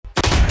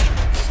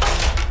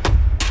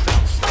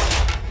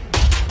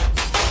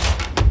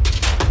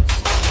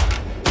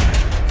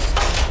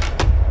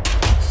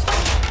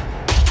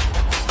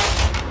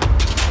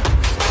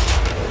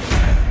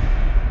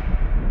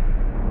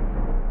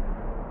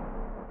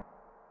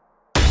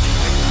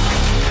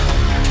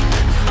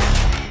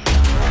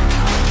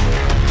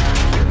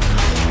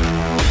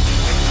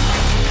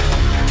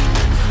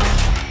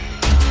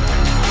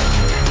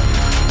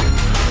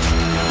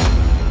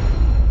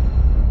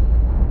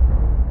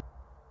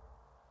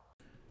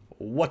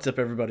What's up,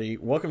 everybody?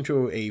 Welcome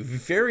to a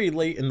very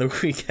late in the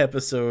week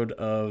episode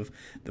of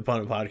the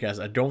Pundit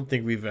Podcast. I don't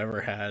think we've ever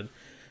had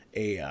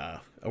a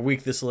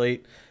week this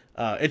late.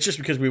 It's just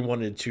because we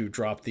wanted to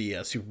drop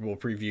the Super Bowl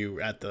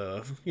preview at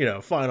the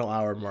final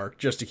hour mark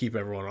just to keep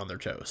everyone on their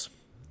toes.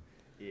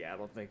 Yeah, I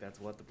don't think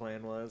that's what the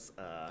plan was.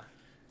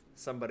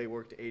 Somebody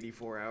worked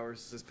 84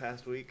 hours this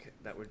past week.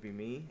 That would be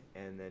me.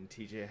 And then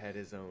TJ had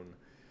his own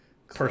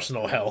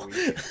Personal hell.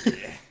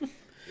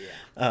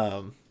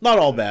 Yeah. Not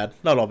all bad,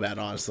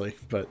 honestly,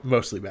 but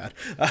mostly bad.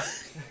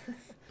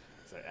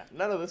 So yeah,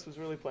 none of this was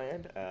really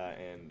planned.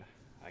 And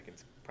I can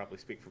probably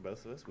speak for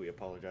both of us. We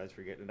apologize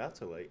for getting it out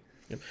so late.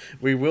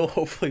 We will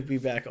hopefully be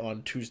back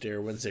on Tuesday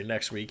or Wednesday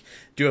next week,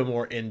 do a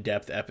more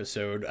in-depth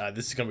episode.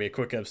 This is going to be a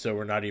quick episode.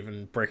 We're not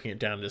even breaking it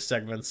down into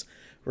segments.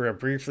 We're going to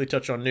briefly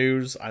touch on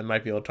news. I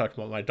might be able to talk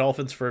about my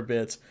Dolphins for a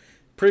bit,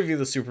 preview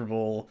the Super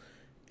Bowl,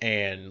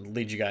 and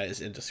lead you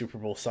guys into Super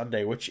Bowl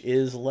Sunday, which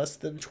is less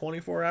than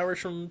 24 hours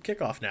from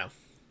kickoff now.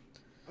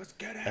 Let's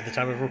get it. At the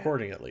time of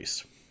recording, at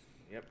least.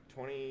 Yep,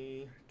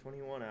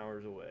 21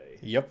 hours away.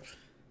 Yep.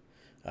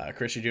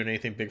 Chris, you doing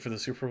anything big for the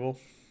Super Bowl?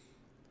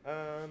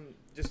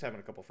 Just having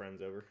a couple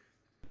friends over.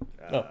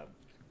 Oh.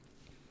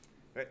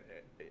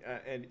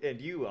 And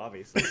you,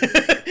 obviously.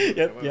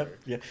 Yep.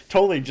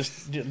 Totally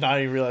just not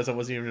even realize I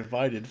wasn't even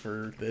invited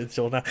for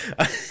until now.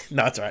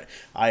 No, it's all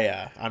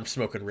right. I'm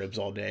smoking ribs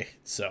all day,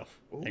 so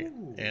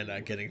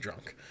and getting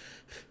drunk.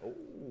 Oh,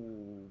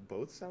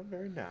 both sound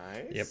very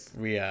nice.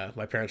 Yep.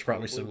 My parents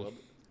brought me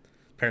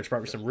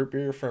some root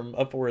beer from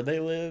up where they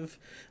live.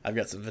 I've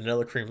got some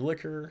vanilla cream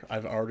liquor.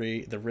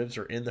 The ribs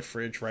are in the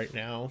fridge right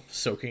now,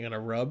 soaking in a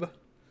rub.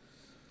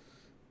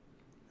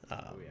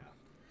 Oh yeah.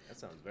 That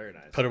sounds very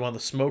nice. Put them on the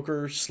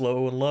smoker,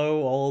 slow and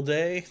low all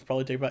day.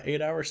 Probably take about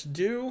 8 hours to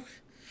do.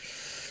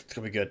 It's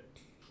going to be good.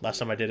 Last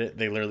time I did it,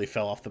 they literally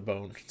fell off the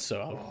bone.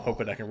 So I'm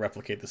hoping I can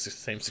replicate the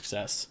same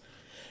success.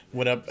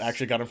 Went up,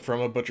 actually got them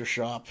from a butcher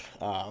shop.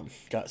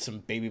 Got some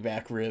baby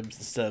back ribs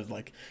instead of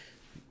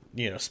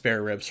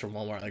spare ribs from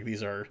Walmart. Like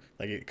these are,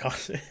 it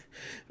costs,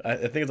 I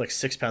think it's like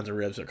 6 pounds of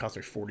ribs. It costs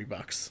like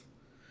 $40.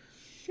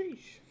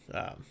 Sheesh.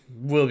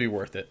 Will be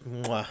worth it.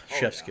 Mwah,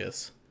 chef's yeah.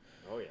 kiss.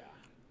 Oh yeah.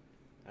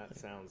 That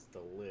sounds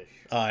delish.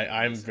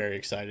 I'm very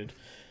excited.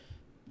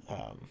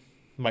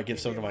 Might give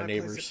some to my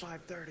neighbors.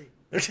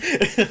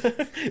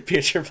 5:30. Be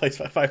at your place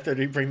by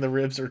 5:30. Bring the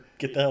ribs or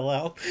get the hell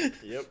out.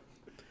 Yep.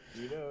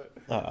 You know it.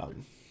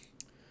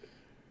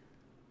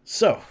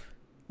 So,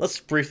 let's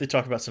briefly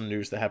talk about some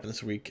news that happened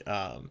this week.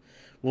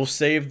 We'll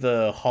save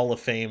the Hall of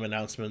Fame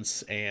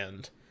announcements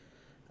and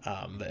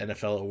the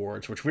NFL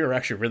awards, which we were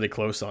actually really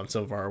close on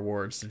some of our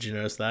awards. Did you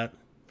notice that?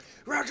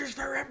 Rodgers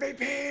for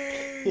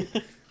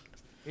MVP.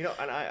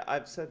 And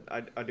I've said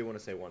I do want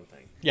to say one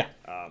thing. Yeah.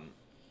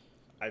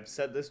 I've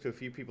said this to a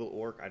few people at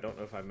work. I don't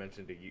know if I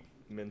mentioned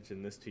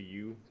this to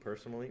you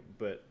personally,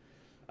 but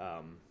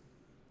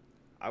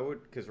I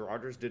would, because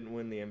Rodgers didn't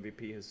win the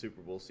MVP his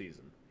Super Bowl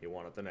season. He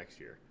won it the next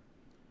year.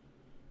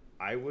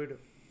 I would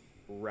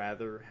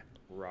rather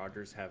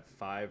Rodgers have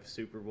 5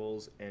 Super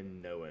Bowls and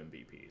no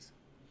MVPs.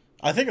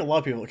 I think a lot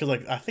of people, because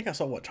I think I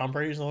saw Tom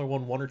Brady's only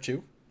won 1 or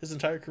 2 his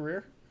entire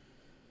career.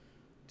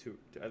 2.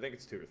 I think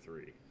it's 2 or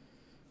 3.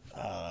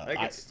 I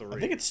think it's 3. I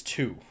think it's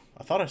 2.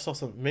 I thought I saw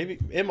some. Maybe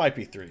it might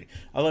be 3.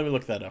 Let me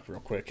look that up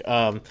real quick.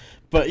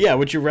 But yeah,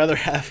 would you rather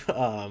have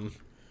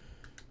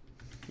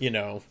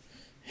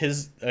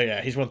he's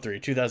won 3: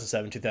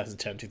 2007,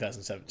 2010,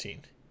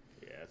 2017.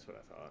 Yeah, that's what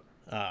I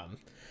thought.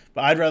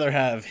 But I'd rather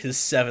have his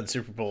 7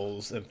 Super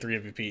Bowls and 3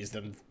 MVPs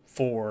than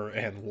 4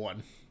 and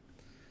 1.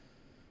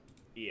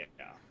 Yeah,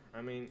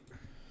 I mean,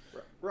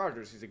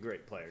 Rodgers, he's a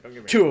great player. Don't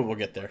get me 2 wrong. of them will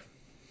get there.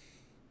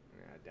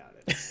 Yeah, I doubt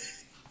it.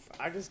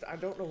 I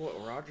don't know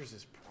what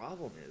Rodgers'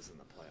 problem is in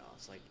the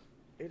playoffs. Like,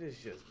 it is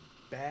just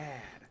bad.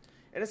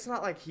 And it's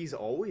not like he's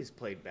always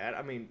played bad.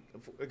 I mean,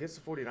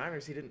 against the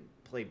 49ers, he didn't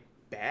play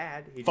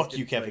bad. He Fuck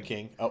you, Kevin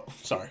King. Oh,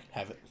 sorry.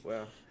 Have it.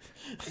 Well,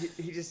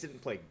 he just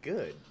didn't play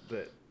good.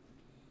 But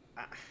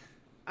I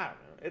don't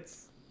know.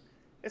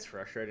 It's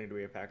frustrating to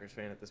be a Packers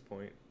fan at this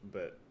point.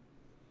 But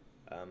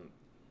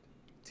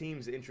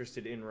teams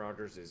interested in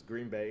Rodgers is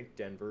Green Bay,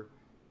 Denver,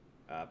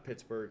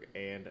 Pittsburgh,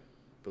 and,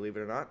 believe it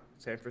or not,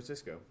 San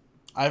Francisco.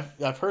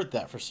 I've heard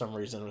that for some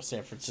reason with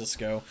San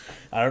Francisco.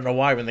 I don't know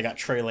why when they got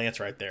Trey Lance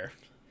right there.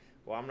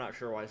 Well, I'm not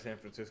sure why San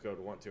Francisco would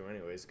want to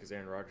anyways, because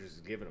Aaron Rodgers is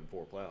giving them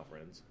 4 playoff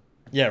wins.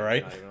 Yeah,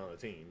 right. Not even on the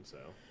team, so.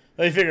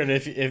 They figured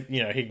if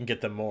he can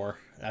get them more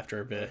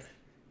after a bit.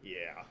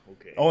 Yeah,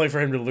 okay. Only for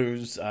him to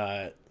lose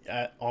on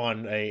a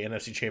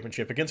NFC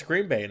Championship against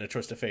Green Bay in a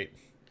twist of fate.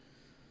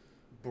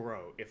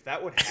 Bro, if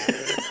that would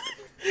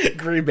happen,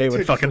 Green Bay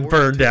would fucking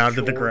burn down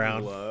to the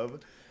ground. Love.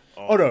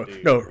 Oh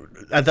no!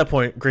 At that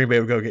point, Green Bay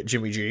would go get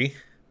Jimmy G.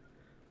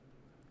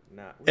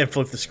 And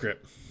flip the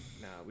script.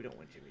 Nah, we don't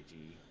want Jimmy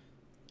G.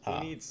 He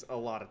needs a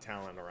lot of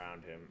talent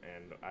around him,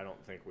 and I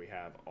don't think we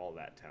have all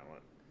that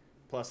talent.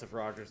 Plus, if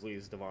Rodgers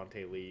leaves,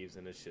 Devontae leaves,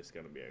 and it's just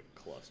going to be a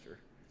cluster.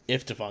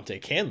 If Devontae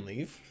can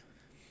leave.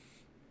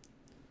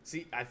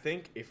 See, I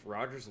think if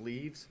Rodgers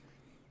leaves,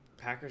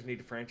 Packers need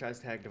to franchise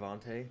tag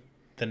Devontae.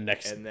 the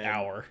next And then-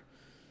 hour.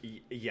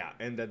 Yeah,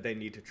 and that they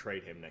need to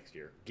trade him next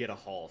year. Get a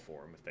haul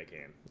for him if they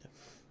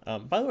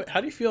can. By the way,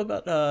 how do you feel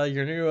about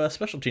your new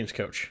special teams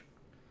coach?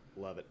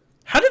 Love it.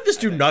 How did this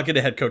dude think- not get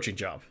a head coaching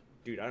job?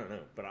 Dude, I don't know,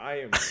 but I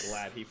am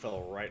glad he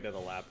fell right into the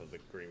lap of the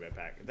Green Bay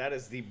Packers. That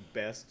is the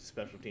best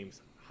special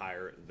teams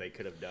hire they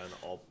could have done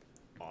all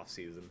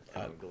offseason,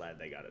 and I'm glad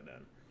they got it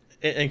done.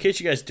 In case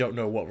you guys don't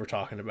know what we're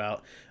talking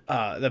about,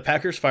 the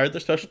Packers fired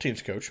their special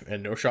teams coach,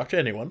 and no shock to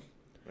anyone.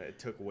 It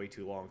took way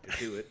too long to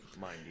do it,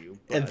 mind you.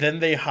 And but- then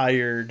they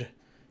hired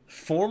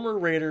former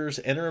Raiders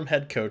interim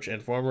head coach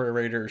and former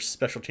Raiders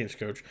special teams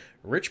coach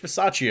Rich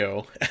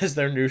Bisaccio as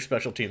their new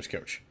special teams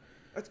coach.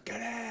 Let's get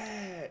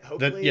it!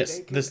 Hopefully yes,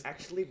 they can this-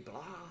 actually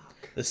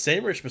block. The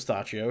same Rich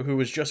Bisaccio who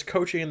was just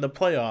coaching in the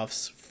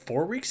playoffs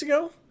 4 weeks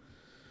ago.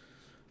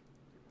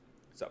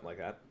 Something like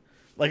that.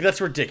 Like,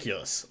 that's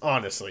ridiculous,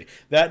 honestly.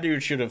 That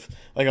dude should have...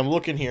 Like, I'm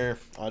looking here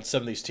on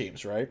some of these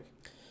teams, right?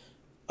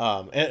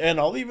 And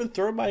I'll even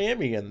throw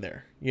Miami in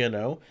there, you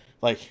know?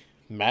 Like,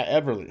 Matt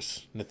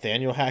Eberflus,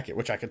 Nathaniel Hackett,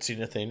 which I could see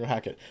Nathaniel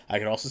Hackett. I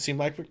could also see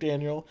Mike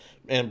McDaniel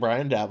and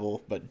Brian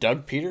Dabble, but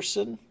Doug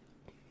Peterson...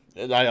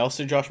 I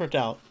also see Josh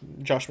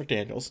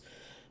McDaniels,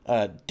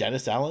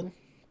 Dennis Allen,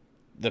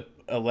 the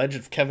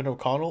alleged Kevin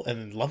O'Connell, and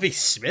then Lovie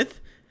Smith?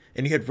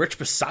 And you had Rich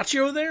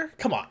Bisaccio there?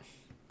 Come on.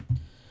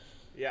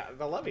 Yeah,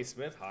 the Lovie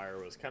Smith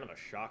hire was kind of a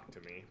shock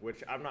to me,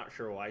 which I'm not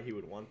sure why he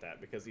would want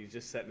that, because he's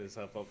just setting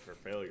himself up for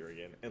failure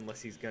again,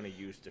 unless he's going to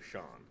use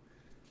Deshaun.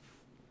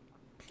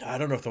 I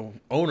don't know if the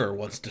owner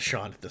wants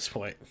Deshaun at this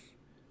point.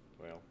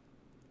 Well,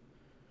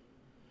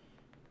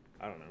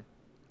 I don't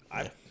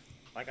know.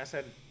 Like I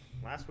said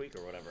last week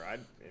or whatever,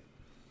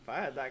 if I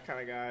had that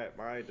kind of guy at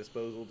my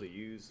disposal to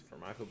use for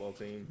my football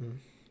team,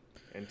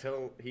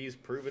 until he's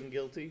proven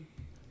guilty,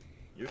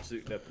 you're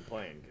suiting up and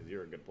playing because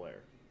you're a good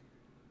player.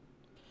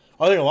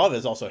 I think a lot of it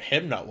is also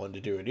him not wanting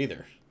to do it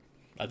either.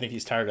 I think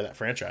he's tired of that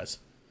franchise.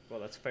 Well,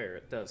 that's fair.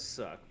 It does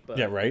suck, but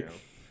Yeah, right?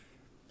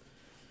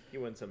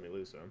 You win some, you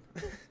lose some.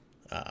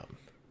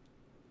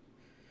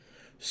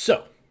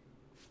 So,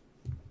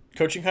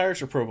 coaching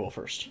hires or Pro Bowl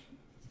first?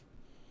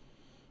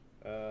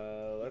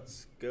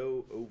 Let's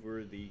go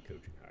over the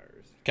coaching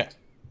hires. Okay.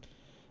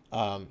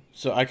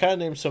 So I kind of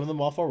named some of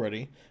them off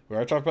already. We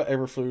already talked about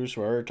Eberflus.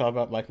 We already talked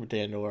about Mike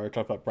McDaniel. We already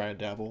talked about Brian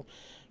Dabble.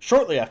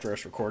 Shortly after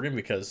us recording,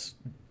 because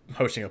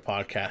hosting a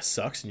podcast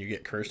sucks and you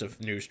get cursed of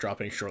news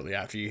dropping shortly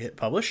after you hit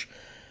publish,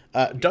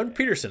 Doug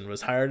Peterson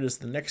was hired as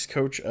the next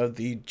coach of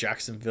the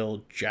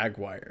Jacksonville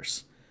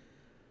Jaguars.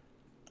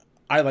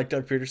 I like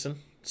Doug Peterson,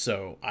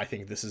 so I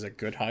think this is a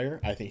good hire.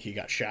 I think he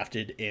got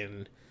shafted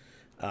in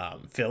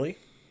Philly.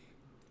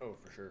 Oh,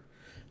 for sure.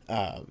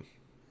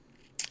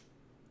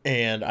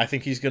 And I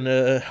think he's going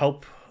to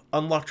help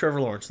unlock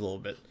Trevor Lawrence a little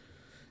bit.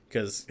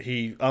 Because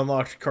he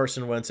unlocked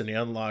Carson Wentz and he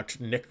unlocked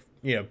Big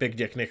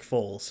Dick Nick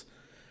Foles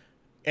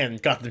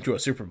and got them to a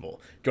Super Bowl.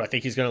 Do I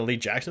think he's going to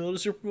lead Jacksonville to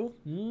Super Bowl?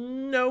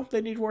 No,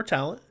 they need more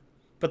talent.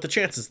 But the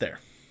chance is there.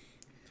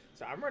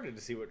 So I'm ready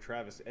to see what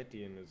Travis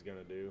Etienne is going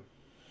to do.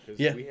 Because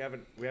Yeah. we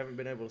haven't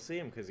been able to see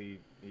him because he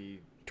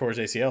Towards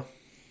ACL?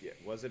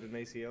 was it an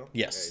ACL?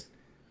 Yes. Okay.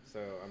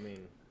 So, I mean,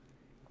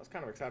 I was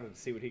kind of excited to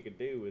see what he could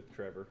do with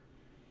Trevor.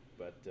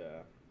 But I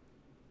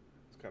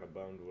was kind of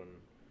bummed when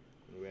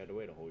we had to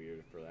wait a whole year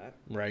for that.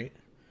 Right.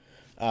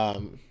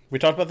 We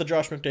talked about the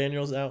Josh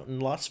McDaniels out in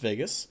Las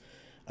Vegas.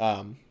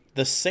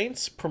 The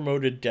Saints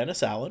promoted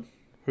Dennis Allen,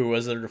 who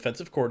was their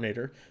defensive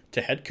coordinator,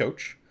 to head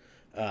coach.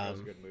 That was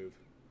a good move.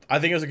 I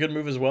think it was a good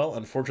move as well.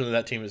 Unfortunately,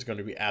 that team is going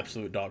to be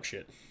absolute dog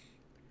shit.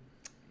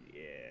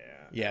 Yeah.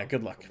 Yeah,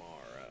 good luck.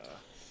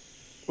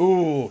 Kamara.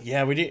 Ooh,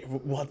 yeah,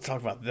 we'll have to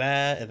talk about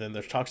that. And then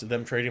there's talks of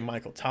them trading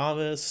Michael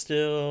Thomas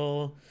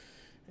still.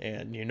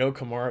 And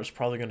Kamara is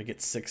probably going to get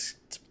 6+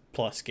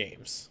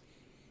 games.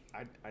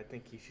 I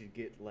think he should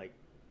get like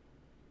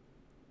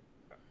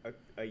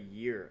a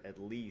year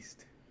at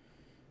least.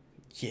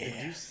 Yeah.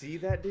 Did you see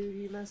that dude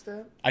he messed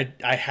up?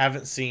 I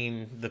haven't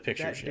seen the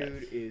pictures That yet.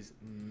 dude is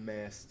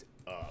messed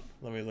up.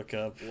 Let me look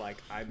up. Like,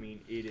 I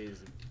mean, it is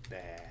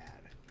bad.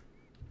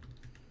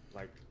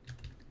 Like,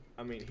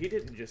 I mean, he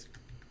didn't just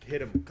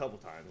hit him a couple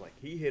times. Like,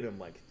 he hit him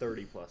like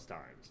 30+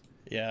 times.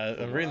 Yeah, I'm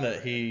what reading I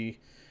that read. he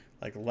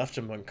left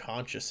him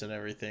unconscious and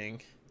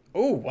everything.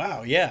 Oh,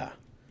 wow, yeah.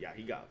 Yeah,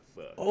 he got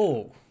fucked.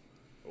 Oh,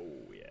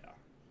 Yeah.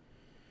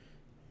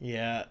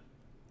 yeah.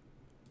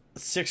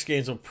 6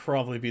 games will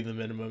probably be the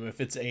minimum. If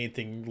it's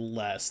anything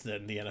less,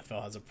 then the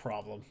NFL has a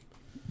problem.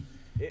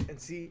 And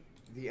see,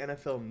 the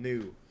NFL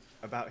knew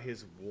about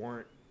his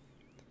warrant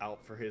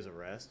out for his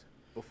arrest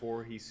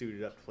before he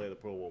suited up to play the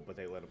Pro Bowl, but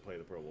they let him play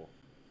the Pro Bowl.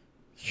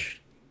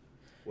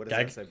 What does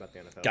Gotta- that say about the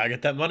NFL? Gotta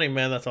get that money,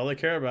 man. That's all they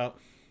care about.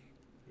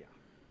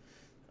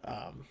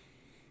 Yeah.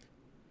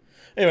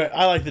 Anyway,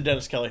 I like the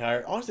Dennis Kelly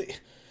hire. Honestly,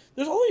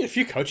 there's only a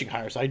few coaching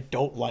hires I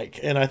don't like,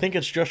 and I think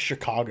it's just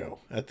Chicago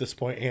at this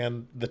point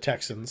and the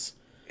Texans.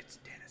 It's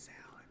Dennis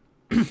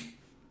Allen.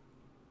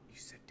 You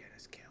said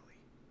Dennis Kelly.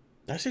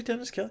 Did I say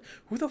Dennis Kelly?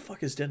 Who the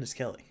fuck is Dennis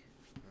Kelly?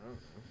 I don't know.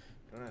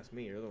 Don't ask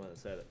me. You're the one that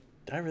said it.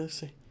 Did I really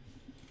say?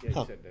 Yeah, you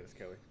Huh. said Dennis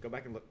Kelly. Go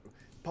back and look.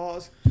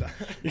 Pause.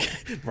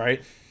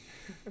 Right?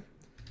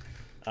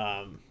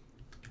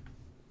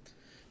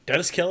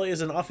 Dennis Kelly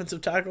is an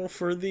offensive tackle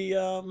for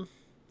the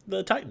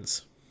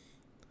Titans.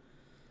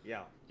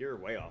 Yeah, you're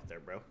way off there,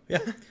 bro. Yeah.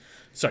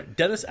 Sorry,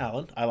 Dennis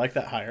Allen. I like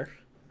that hire.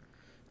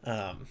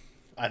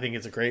 I think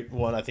it's a great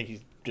one. I think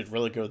he did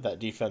really good with that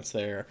defense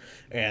there,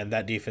 and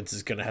that defense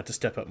is going to have to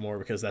step up more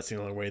because that's the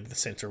only way the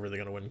Saints are really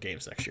going to win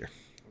games next year.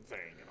 They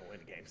ain't gonna win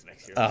games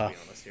next year. Let's be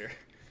honest here.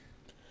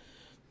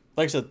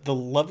 Like I said, the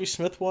Lovie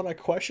Smith one I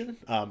question.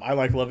 I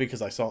like Lovie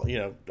because I saw,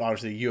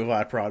 obviously U of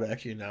I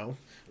product,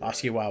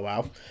 Oski Wow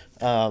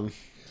Wow.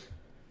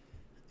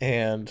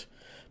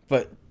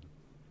 But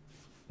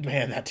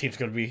man, that team's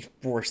going to be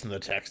worse than the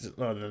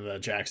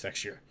Jags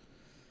next year.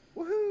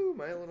 Woohoo!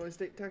 My Illinois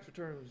State tax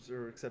returns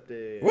are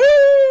accepted.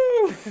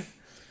 Woo!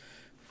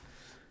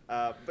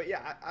 But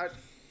yeah, I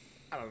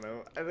don't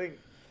know. I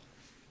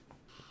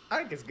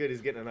think it's good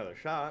he's getting another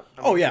shot.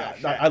 I mean, Oh he yeah,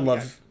 got I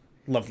love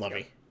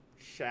Lovie.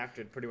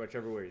 shafted pretty much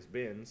everywhere he's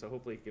been, so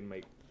hopefully he can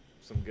make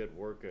some good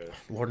work.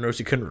 Lord knows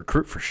he couldn't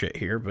recruit for shit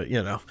here, but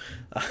the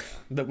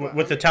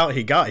Well, talent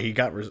he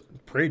got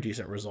pretty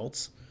decent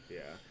results. Yeah,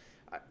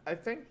 I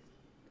think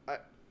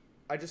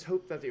I just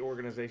hope that the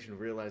organization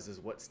realizes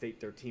what state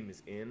their team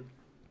is in,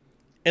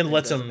 And It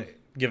lets him doesn't-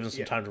 give him some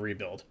yeah. time to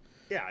rebuild.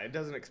 Yeah, it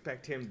doesn't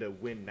expect him to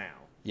win now.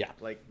 Yeah.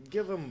 Like,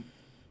 give him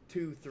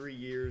 2-3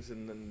 years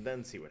and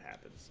then see what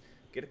happens.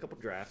 Get a couple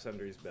drafts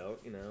under his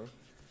belt,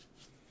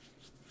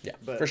 Yeah,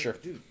 But for sure.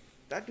 dude,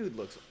 that dude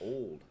looks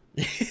old.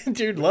 Dude,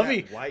 With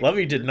Lovey that white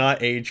Lovey did beard.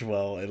 not age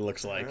well, it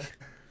looks like.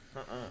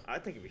 I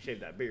think if he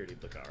shaved that beard,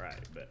 he'd look all right.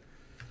 But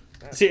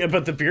See,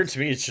 but the beard to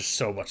me is just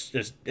so much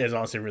is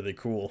honestly really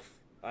cool.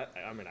 I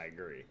mean, I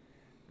agree.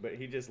 But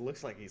he just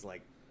looks like he's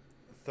like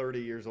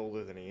 30 years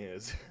older than he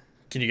is.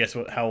 Can you guess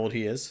how old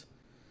he is?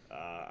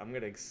 I'm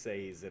gonna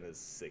say he's in his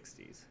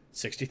 60s.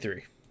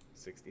 63.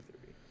 63.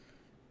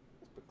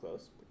 That's pretty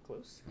close. Pretty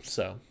close.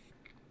 So,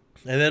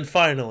 and then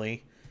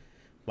finally,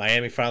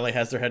 Miami finally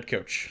has their head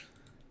coach,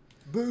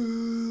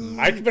 Boo!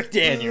 Mike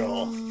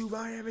McDaniel. Boo!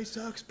 Miami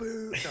sucks.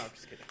 Boo! No, I'm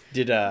just kidding.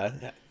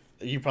 Did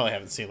you probably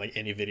haven't seen like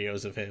any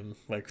videos of him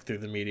like through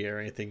the media or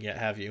anything yet,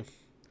 have you?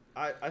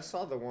 I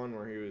saw the one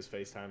where he was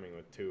FaceTiming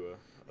with Tua.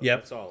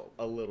 Yep. I saw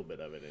a little bit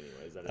of it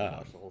anyways. I didn't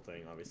watch the whole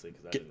thing, obviously,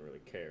 because I didn't really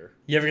care.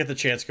 You ever get the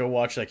chance, go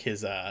watch like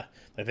his like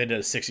they did a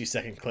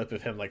 60-second clip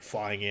of him like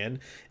flying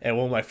in, and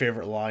one of my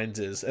favorite lines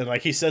is, and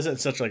like he says it in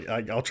such like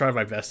I'll try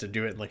my best to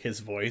do it in like his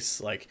voice,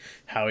 like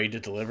how he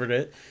delivered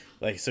it.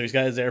 Like, so he's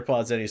got his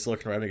AirPods in, he's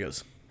looking around and he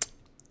goes,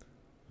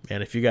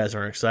 "Man, if you guys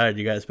aren't excited,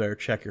 you guys better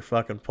check your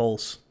fucking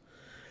pulse."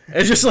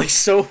 It's just like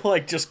so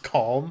like just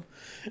calm.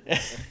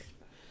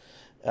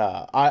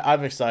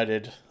 I'm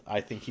excited. I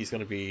think he's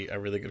going to be a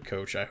really good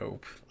coach, I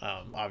hope,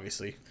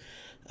 obviously.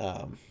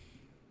 And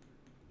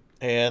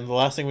the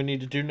last thing we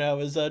need to do now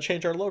is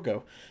change our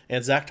logo.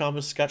 And Zach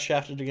Thomas got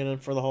shafted to get in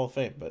for the Hall of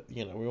Fame, but,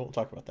 we won't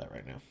talk about that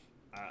right now.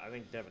 I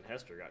think Devin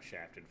Hester got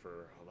shafted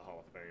for the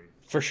Hall of Fame.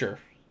 For sure.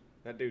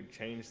 That dude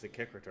changed the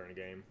kick return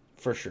game.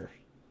 For sure.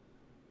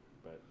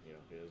 But,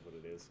 it is what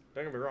it is.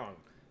 Don't get me wrong.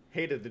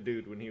 Hated the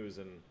dude when he was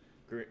in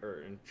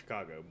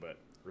Chicago, but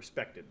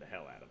respected the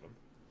hell out of him.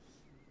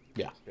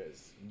 Yeah.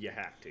 Because you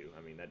have to.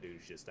 I mean, that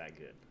dude's just that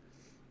good.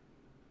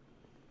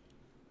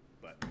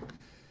 But,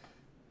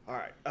 all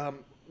right.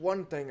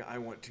 One thing I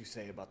want to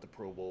say about the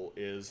Pro Bowl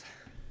is,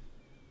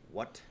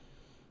 what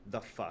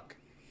the fuck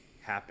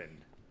happened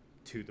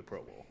to the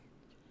Pro Bowl?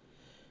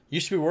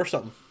 Used to be worth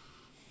something.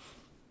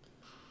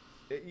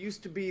 It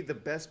used to be the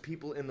best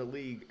people in the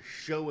league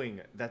showing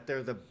that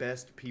they're the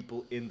best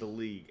people in the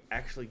league.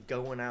 Actually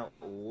going out,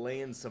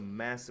 laying some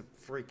massive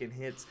freaking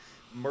hits,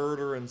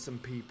 murdering some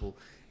people.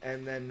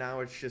 And then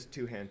now it's just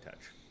two-hand touch.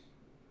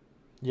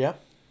 Yeah.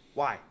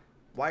 Why?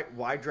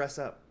 Why dress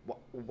up?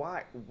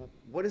 Why?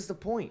 What is the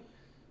point?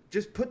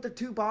 Just put the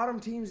two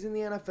bottom teams in the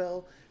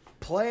NFL,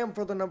 play them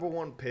for the number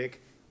one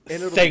pick,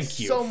 and it'll be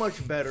so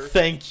much better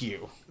Thank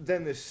you.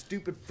 than this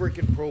stupid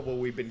freaking Pro Bowl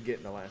we've been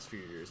getting the last few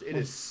years. It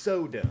is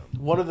so dumb.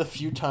 One of the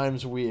few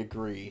times we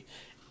agree,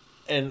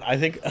 and I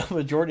think a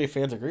majority of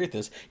fans agree with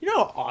this. You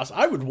know how awesome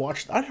I would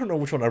watch. I don't know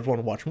which one I'd want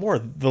to watch more: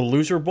 the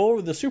Loser Bowl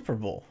or the Super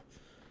Bowl.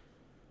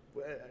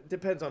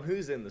 Depends on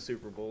who's in the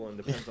Super Bowl and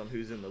depends on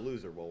who's in the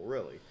Loser Bowl,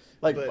 really.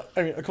 Like, But-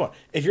 I mean, come on.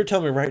 If you're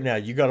telling me right now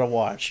you got to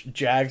watch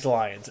Jags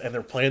Lions and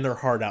they're playing their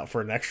heart out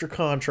for an extra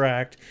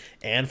contract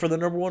and for the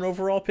number one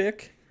overall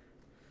pick,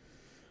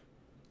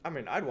 I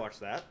mean, I'd watch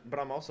that, but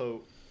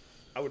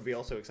I would be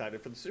also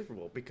excited for the Super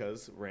Bowl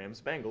because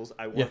Rams Bengals.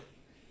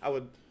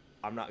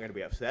 I'm not going to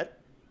be upset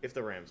if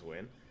the Rams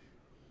win.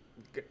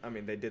 I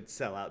mean, they did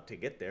sell out to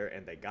get there,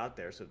 and they got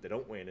there. So if they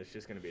don't win, it's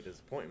just going to be a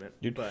disappointment.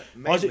 Dude, but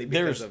honestly,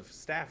 mainly because of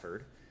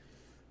Stafford.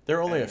 there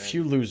are only a And then-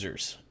 few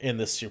losers in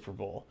this Super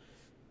Bowl.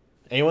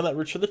 Anyone that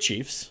roots for the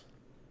Chiefs,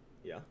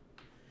 Yeah.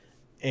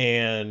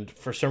 and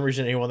for some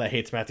reason anyone that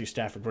hates Matthew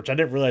Stafford, which I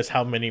didn't realize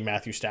how many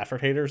Matthew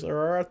Stafford haters there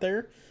are out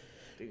there.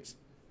 Dude,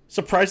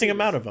 Surprising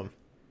amount of them.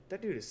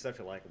 that dude is such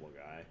a likable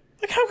guy.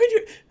 Like,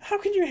 how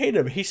can you hate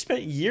him? He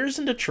spent years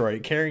in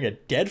Detroit carrying a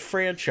dead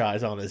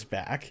franchise on his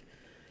back.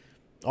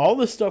 All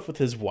this stuff with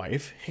his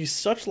wife. He's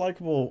such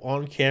likable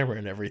on camera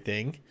and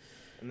everything.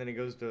 And then he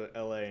goes to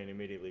LA and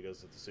immediately goes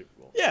to the Super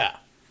Bowl. Yeah.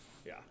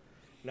 Yeah.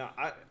 Now,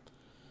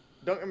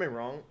 don't get me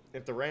wrong.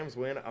 If the Rams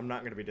win, I'm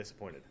not going to be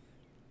disappointed.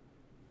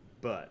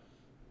 But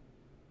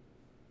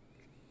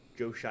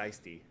Joe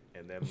Shiesty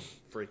and them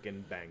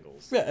freaking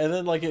Bengals. Yeah, and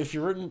then, like, if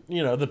you're in,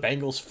 the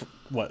Bengals,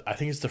 I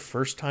think it's the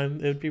first time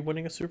they would be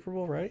winning a Super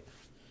Bowl, right?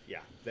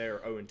 Yeah, they're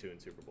 0-2 in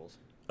Super Bowls.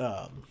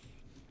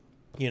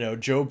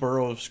 Joe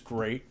Burrow's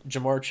great.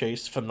 Jamar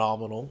Chase,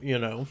 phenomenal,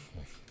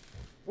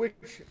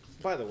 Which,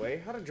 by the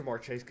way, how did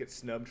Jamar Chase get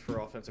snubbed for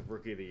Offensive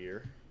Rookie of the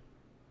Year?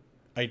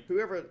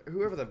 Whoever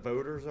the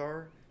voters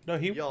are. No,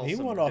 he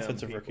won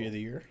Offensive Rookie of the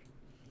Year.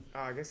 Oh,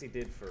 I guess he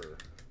did for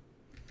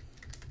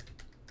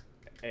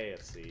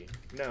AFC.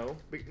 No,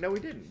 he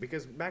didn't,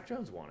 because Mac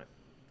Jones won it.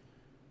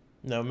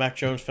 No, Mac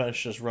Jones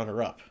finished as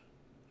runner-up.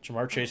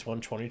 Jamar Chase won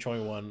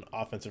 2021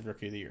 Offensive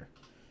Rookie of the Year.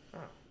 Oh.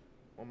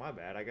 Well, my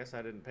bad. I guess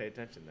I didn't pay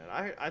attention then.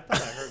 I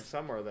thought I heard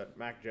somewhere that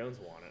Mac Jones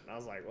won it, and I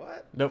was like,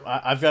 what? Nope,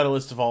 I've got a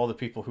list of all the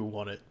people who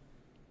won it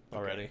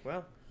already. Okay.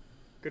 Well,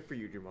 good for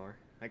you, Jamar.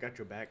 I got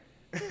your back.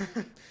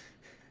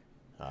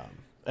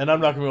 And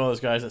I'm not going to be one of those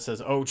guys that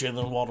says, oh,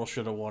 Jalen Waddle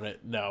should have won it.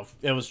 No,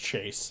 it was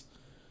Chase.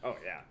 Oh,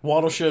 yeah.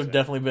 Waddle should have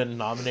definitely been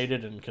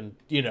nominated and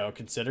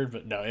considered,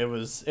 but no, it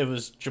was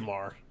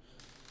Jamar.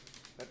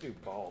 That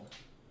dude balled.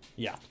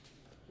 Yeah.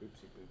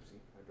 Oopsie poopsie.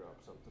 I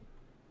dropped something.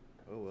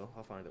 Oh, well,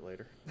 I'll find it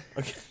later.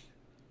 Okay.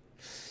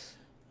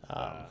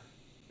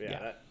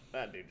 Yeah.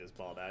 That dude just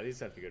balled out. He's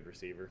such a good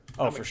receiver.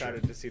 Oh, I'm for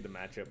excited sure. to see the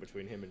matchup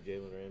between him and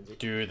Jalen Ramsey.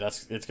 Dude,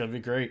 it's going to be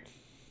great.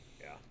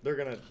 Yeah, they're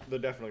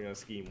definitely gonna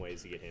scheme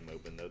ways to get him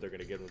open though. They're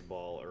gonna get him the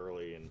ball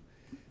early, and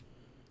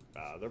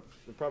they're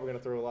probably gonna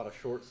throw a lot of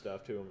short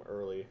stuff to him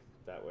early.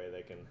 That way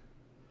they can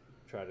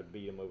try to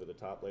beat him over the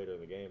top later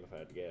in the game, if I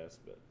had to guess.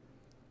 But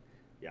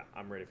yeah,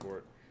 I'm ready for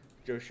it.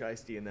 Joe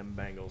Shiesty and them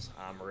Bengals,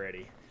 I'm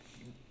ready.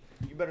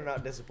 You better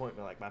not disappoint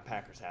me like my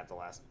Packers have the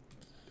last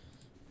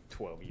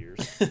 12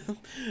 years.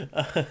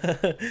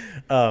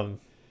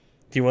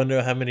 Do you want to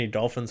know how many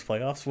Dolphins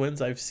playoffs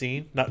wins I've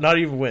seen? Not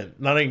even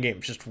not in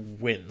games, just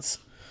wins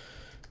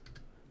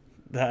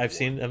that I've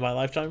seen in my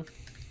lifetime.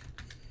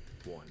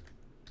 One.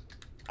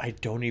 I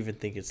don't even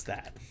think it's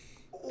that.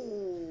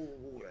 Oh,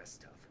 that's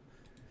tough.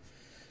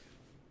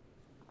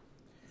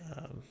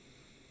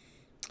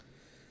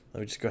 Let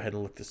me just go ahead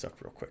and look this up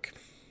real quick.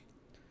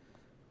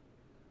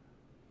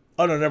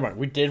 Oh no, never mind.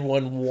 We did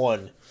win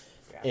one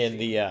in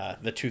the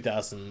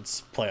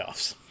 2000s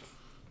playoffs.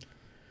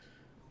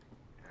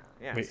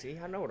 Yeah, see,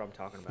 I know what I'm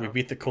talking about. We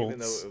beat the Colts. Even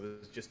though it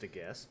was just a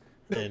guess.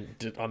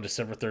 On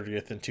December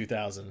 30th in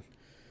 2000.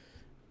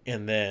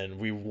 And then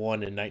we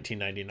won in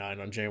 1999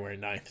 on January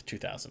 9th,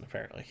 2000,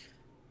 apparently.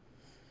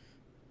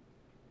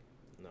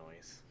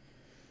 Nice.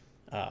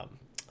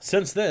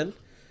 Since then,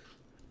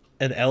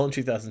 an L in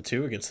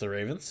 2002 against the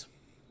Ravens.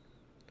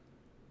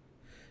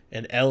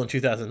 An L in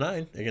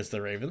 2009 against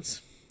the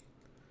Ravens.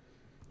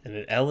 And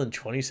an L in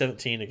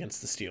 2017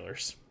 against the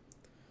Steelers.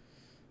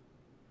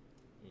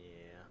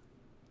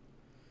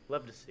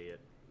 Love to see it.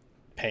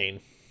 Pain.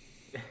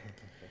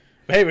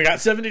 Hey, we got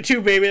 72,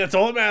 baby. That's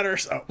all that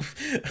matters. Oh.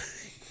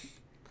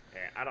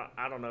 Yeah,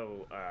 I don't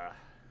know. I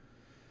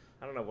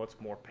don't know what's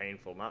more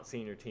painful: not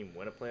seeing your team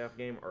win a playoff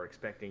game, or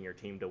expecting your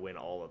team to win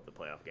all of the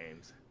playoff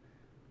games,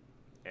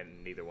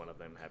 and neither one of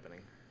them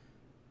happening.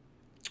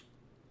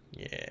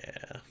 Yeah.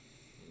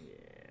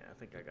 Yeah, I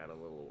think I got a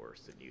little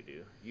worse than you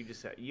do.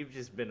 You've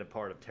just been a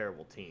part of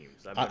terrible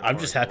teams. I'm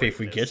just happy if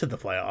we get to the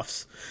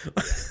playoffs.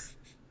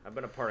 I've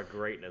been a part of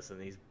greatness,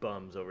 and these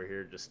bums over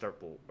here just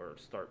start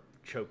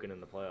choking in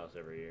the playoffs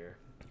every year.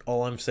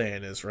 All I'm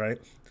saying is, right,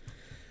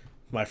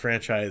 my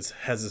franchise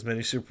has as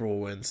many Super Bowl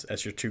wins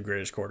as your two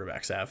greatest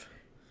quarterbacks have.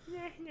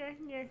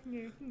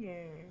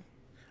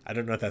 I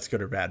don't know if that's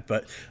good or bad,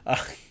 but...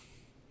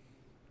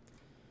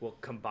 Well,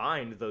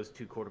 combined, those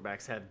two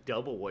quarterbacks have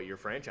double what your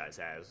franchise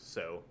has,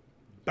 so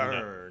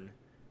burn.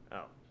 No.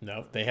 Oh.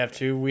 No, they have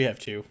two, we have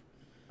two.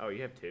 Oh,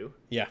 you have two?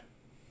 Yeah.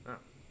 Oh,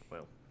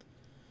 well,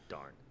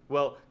 darn.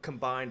 Well,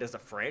 combined as a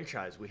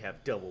franchise, we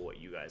have double what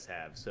you guys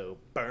have, so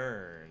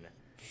burn.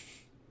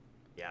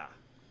 Yeah.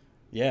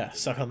 Yeah,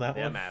 suck on that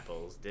one. Them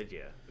apples, did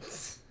you?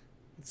 Let's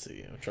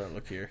see, I'm trying to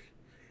look here.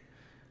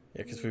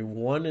 Yeah, because we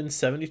won in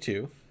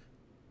 72,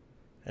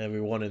 and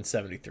we won in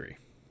 73.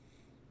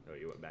 Oh,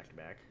 you went back to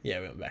back? Yeah,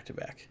 we went back to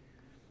back.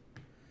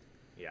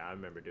 Yeah, I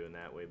remember doing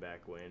that way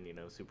back when,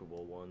 Super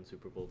Bowl I,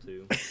 Super Bowl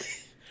II.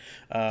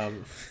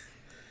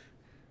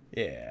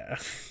 Yeah.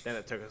 Then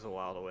it took us a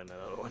while to win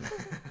another one.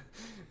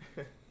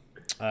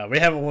 We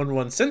haven't won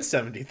one since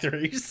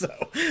 73, so...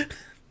 Yeah.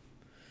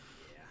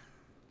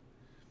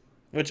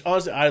 Which,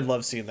 honestly, I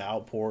love seeing the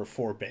outpour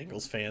for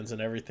Bengals fans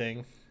and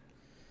everything.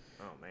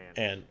 Oh, man.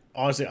 And,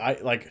 honestly,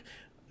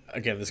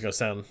 again, this is going to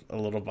sound a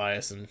little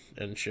biased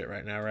and shit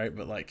right now, right?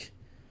 But,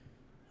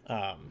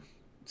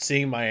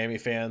 seeing Miami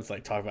fans,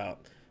 talk about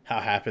how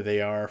happy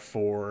they are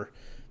for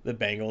the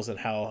Bengals and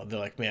how they're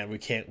like, man, we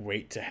can't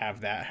wait to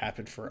have that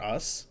happen for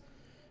us,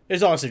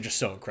 is honestly just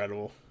so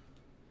incredible.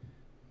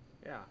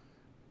 Yeah.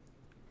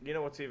 You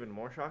know what's even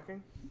more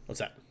shocking? What's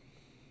that?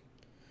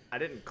 I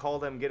didn't call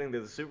them getting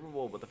to the Super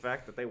Bowl, but the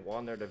fact that they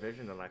won their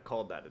division, and I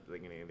called that at the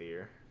beginning of the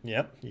year.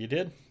 Yep, you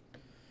did.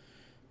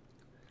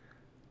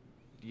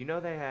 You know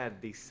they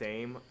had the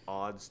same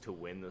odds to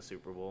win the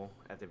Super Bowl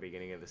at the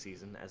beginning of the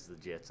season as the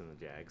Jets and the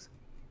Jags?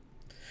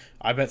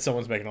 I bet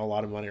someone's making a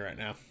lot of money right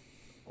now.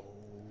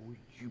 Oh,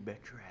 you bet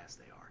your ass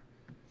they are.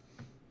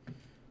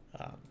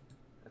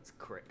 That's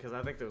correct, because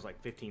I think there was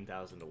like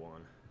 15,000 to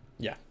 1.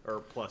 Yeah. Or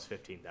plus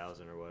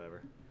 15,000 or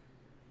whatever.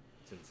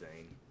 It's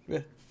insane.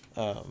 Yeah.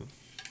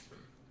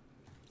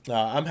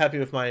 I'm happy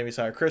with Miami's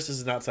hire. Chris, this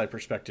is an outside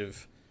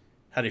perspective.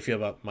 How do you feel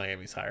about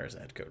Miami's hire as a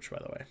head coach, by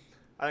the way?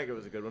 I think it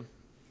was a good one.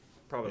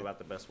 Probably about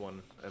the best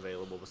one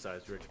available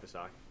besides Rich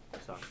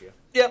Bisaccia.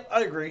 Yep,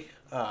 I agree.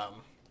 I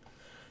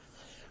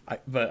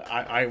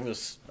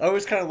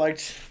always kind of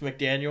liked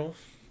McDaniel,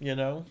 you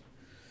know.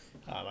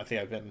 I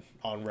think I've been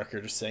on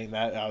record of saying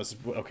that I was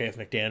okay with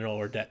McDaniel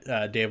or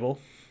Dable.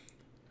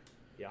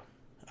 Yeah.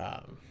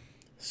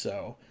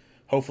 So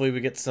hopefully we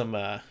get some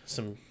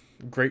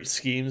great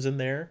schemes in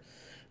there.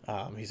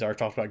 He's already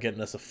talked about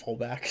getting us a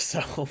fullback,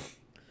 so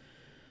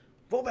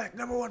Fullback,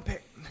 #1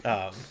 pick.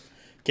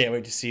 Can't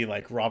wait to see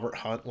like Robert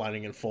Hunt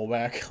lining in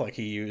fullback like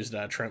he used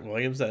Trent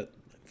Williams at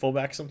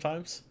fullback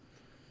sometimes.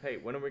 Hey,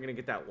 when are we gonna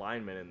get that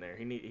lineman in there?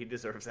 He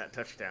deserves that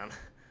touchdown.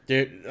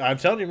 Dude, I'm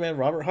telling you, man,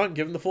 Robert Hunt,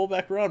 give him the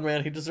fullback run,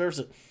 man. He deserves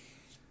it.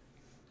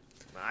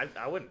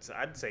 I wouldn't.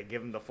 I'd say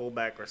give him the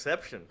fullback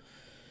reception.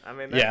 I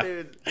mean, that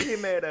dude, he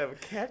made a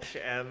catch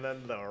and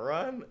then the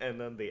run and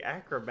then the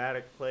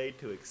acrobatic play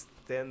to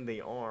extend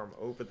the arm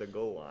over the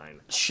goal line.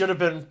 Should have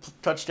been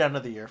touchdown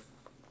of the year.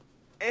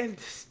 And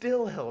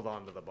still held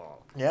on to the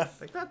ball. Yeah.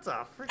 Like, that's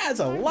a freaking As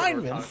a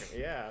lineman.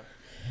 Yeah.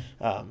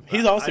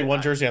 He's honestly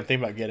one jersey I'm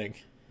thinking about getting.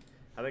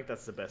 I think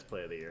that's the best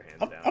play of the year, hands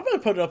down. I'm going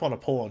to put it up on a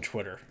poll on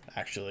Twitter,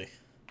 actually.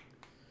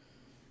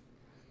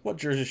 What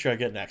jersey should I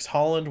get next?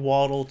 Holland,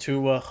 Waddle,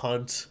 Tua,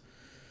 Hunt.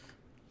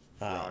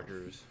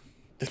 Rodgers.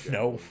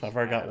 No, I've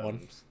already got one.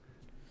 Adams.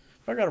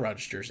 I got a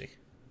Rodgers jersey.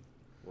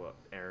 What?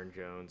 Aaron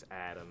Jones,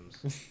 Adams.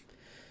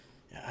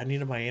 Yeah, I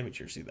need a Miami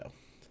jersey, though.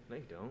 No,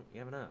 you don't. You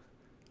have enough.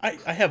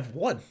 I have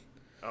one.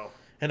 Oh.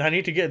 And I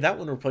need to get that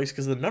one replaced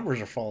because the numbers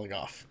are falling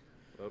off.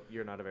 Well,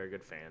 you're not a very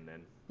good fan,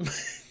 then.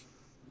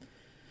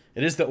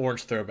 It is the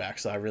orange throwback,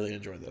 so I really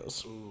enjoy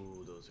those.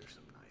 Ooh, those are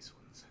some nice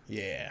ones.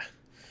 Yeah.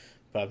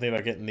 But I'm thinking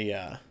about getting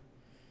the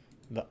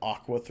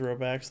aqua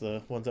throwbacks,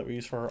 the ones that we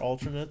use for our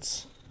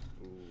alternates.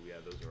 Ooh, yeah,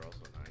 those are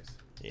also nice.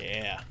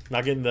 Yeah.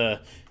 Not getting the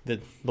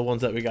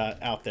ones that we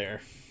got out there.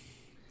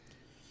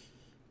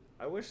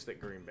 I wish that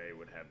Green Bay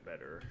would have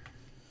better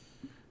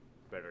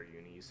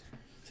unis.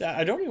 See,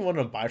 I don't even want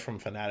to buy from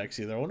Fanatics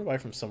either. I want to buy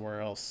from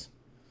somewhere else.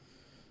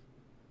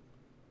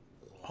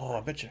 Oh,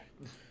 I bet you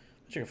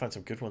can find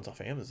some good ones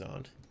off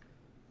Amazon.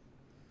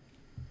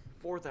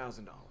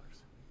 $4,000.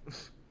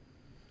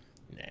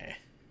 Nah.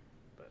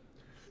 But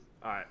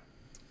all right.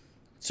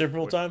 Super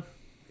Bowl time?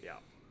 Yeah.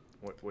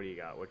 What do you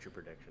got? What's your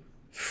prediction?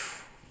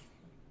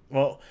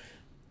 Well,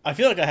 I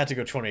feel like I had to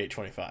go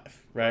 28-25,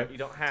 right? You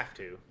don't have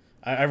to.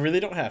 I really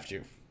don't have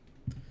to.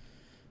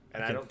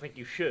 And I don't think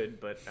you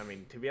should, but, I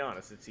mean, to be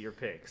honest, it's your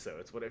pick, so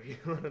it's whatever you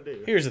want to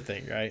do. Here's the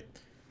thing, right?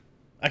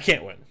 I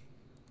can't win.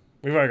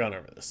 We've already gone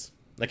over this.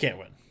 I can't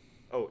win.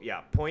 Oh,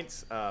 yeah.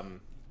 Points.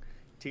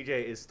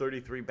 TJ is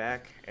 33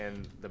 back,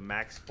 and the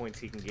max points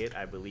he can get,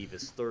 I believe,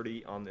 is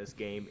 30 on this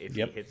game if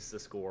he hits the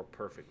score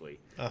perfectly.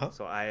 Uh-huh.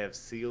 So I have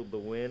sealed the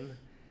win,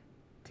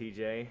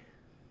 TJ,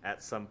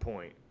 at some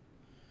point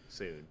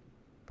soon.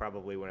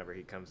 Probably whenever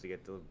he comes to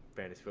get the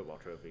fantasy football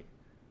trophy.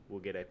 We'll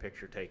get a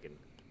picture taken.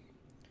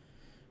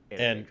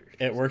 And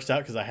it works out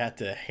because I had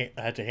to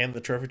hand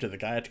the trophy to the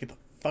guy I had to get the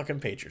fucking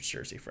Patriots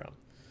jersey from.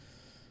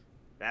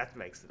 That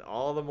makes it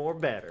all the more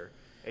better.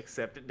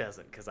 Except it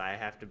doesn't, because I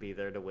have to be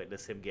there to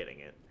witness him getting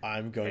it.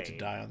 I'm going to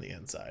die on the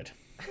inside.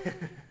 Yeah,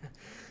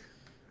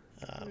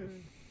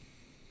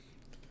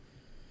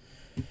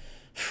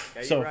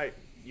 you're right.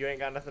 You ain't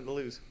got nothing to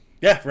lose.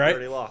 Yeah, right. You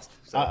already lost.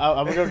 So.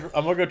 I'm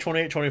gonna go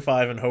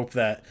 28-25 and hope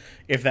that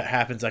if that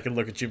happens, I can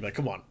look at you and be like,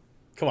 come on,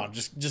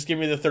 just give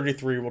me the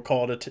 33. We'll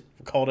call it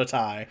a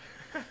tie.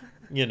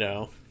 You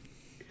know.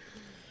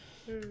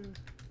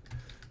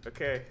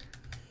 Okay.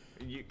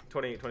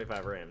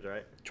 28-25 Rams,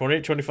 right?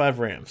 28-25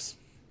 Rams.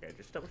 Okay,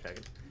 just double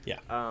checking. Yeah.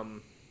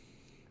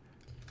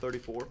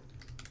 34.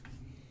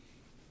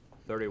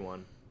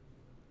 31.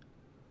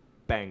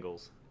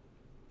 Bengals.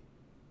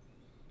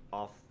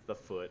 Off the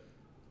foot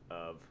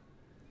of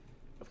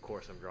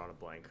course I'm drawing a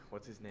blank.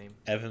 What's his name?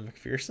 Evan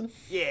McPherson?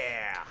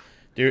 Yeah.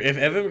 Dude, if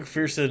Evan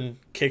McPherson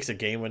kicks a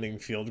game-winning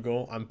field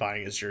goal, I'm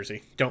buying his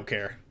jersey. Don't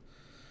care.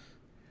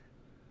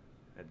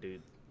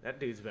 That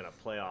dude's been a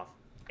playoff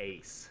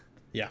ace.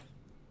 Yeah.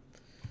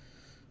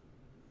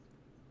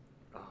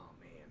 Oh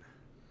man.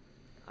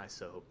 I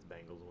so hope the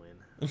Bengals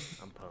win.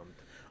 I'm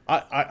pumped.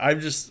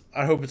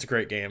 I hope it's a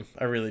great game.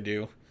 I really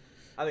do.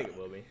 I think it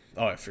will be.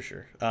 Oh, yeah, for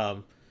sure.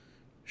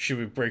 should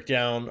we break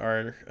down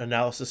our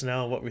analysis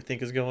now of what we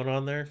think is going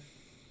on there?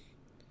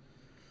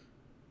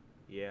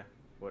 Yeah.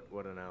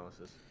 What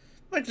analysis?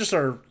 Like just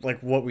our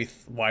like what we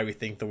why we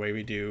think the way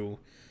we do.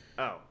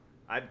 Oh,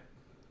 I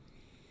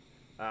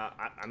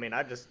mean,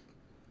 I don't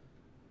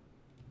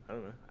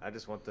know. I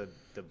just want the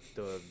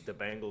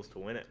Bengals to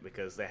win it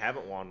because they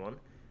haven't won one,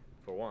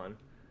 for one,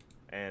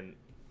 and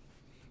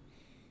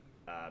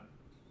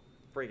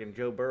freaking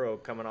Joe Burrow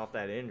coming off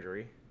that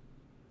injury,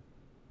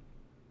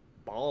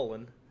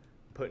 balling,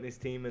 putting his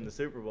team in the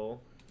Super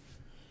Bowl.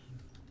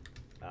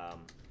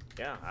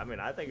 Yeah, I mean,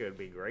 I think it would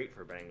be great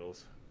for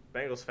Bengals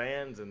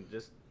fans, and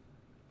just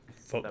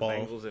Football. the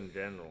Bengals in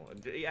general.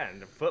 Yeah,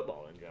 and the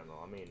football in general.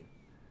 I mean,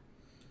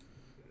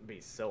 it'd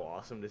be so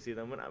awesome to see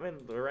them win. I mean,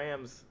 the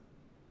Rams.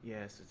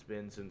 Yes, it's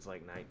been since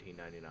like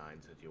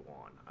 1999 since you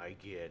won. I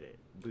get it.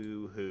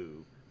 Boo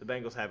hoo. The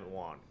Bengals haven't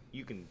won.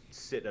 You can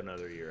sit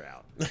another year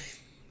out.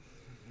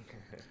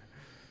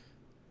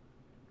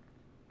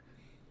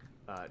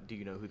 Do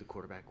you know who the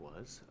quarterback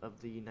was of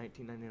the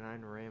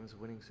 1999 Rams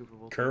winning Super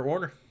Bowl? Kurt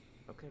Warner.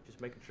 Okay, just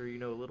making sure you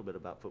know a little bit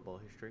about football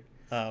history.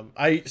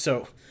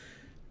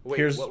 Wait,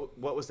 here's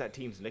what was that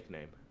team's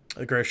nickname?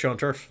 the greatest show on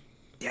turf.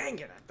 Dang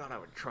it! I thought I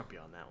would trump you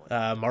on that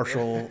one.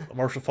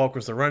 Marshall Falk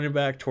was the running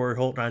back. Torrey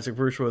Holt and Isaac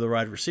Bruce were the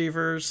wide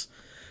receivers.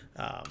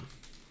 I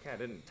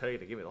didn't tell you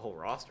to give me the whole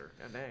roster.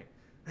 God dang.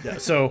 Yeah,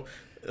 so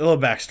a little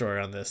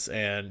backstory on this,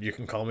 and you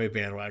can call me a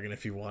bandwagon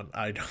if you want.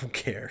 I don't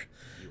care.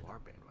 You are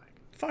bandwagon.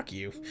 Fuck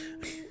you.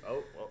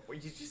 Oh, well,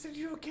 you just said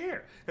you don't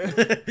care.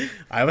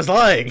 I was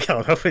lying. I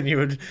was hoping you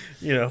would,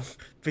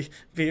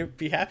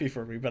 be happy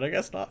for me, but I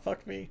guess not.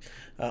 Fuck me.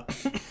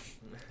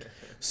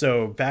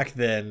 So back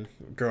then,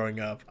 growing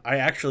up, I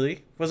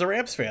actually was a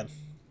Rams fan.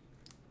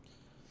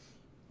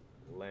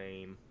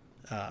 Lame.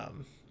 I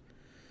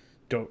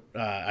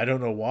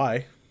don't know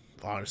why,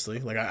 honestly.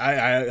 Like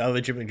I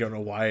legitimately don't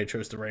know why I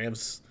chose the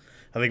Rams.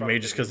 I think maybe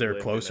just because they were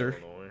closer.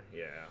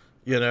 Yeah.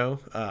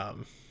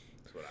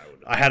 That's what I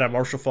would do. I had a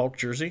Marshall Falk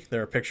jersey.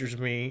 There are pictures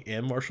of me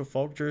in Marshall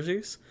Falk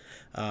jerseys.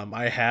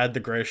 I had the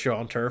greatest show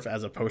on turf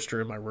as a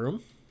poster in my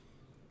room.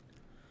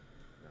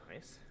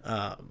 Nice.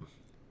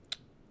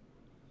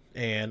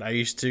 And I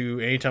used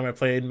to, anytime I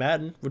played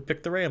Madden, would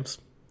pick the Rams.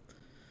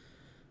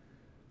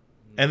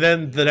 And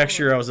then the next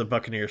year I was a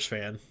Buccaneers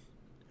fan.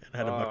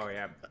 And had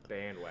yeah,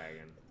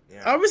 bandwagon.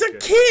 Yeah, I was a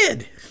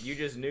kid! You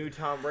just knew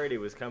Tom Brady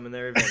was coming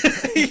there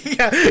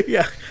Yeah,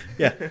 eventually.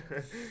 yeah,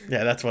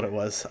 that's what it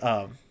was.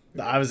 I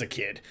was a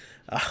kid.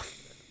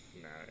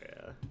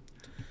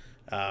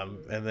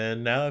 And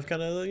then now I've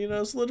kind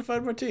of,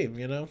 solidified my team,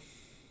 Hey,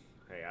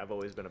 I've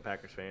always been a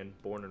Packers fan,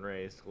 born and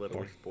raised,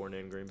 literally born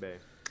in Green Bay.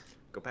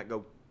 Go Pack,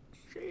 go.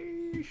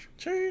 Sheesh.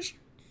 Cheers.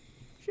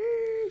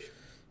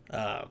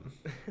 Sheesh.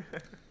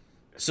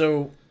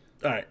 So,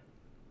 all right.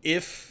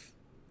 If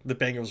the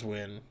Bengals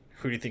win,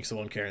 who do you think's the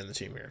one carrying the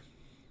team here?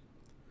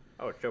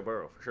 Oh, it's Joe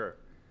Burrow for sure.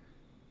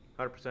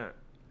 100%.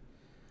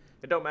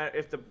 It don't matter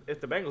if the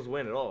Bengals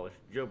win at all. It's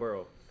Joe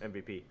Burrow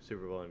MVP,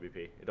 Super Bowl MVP.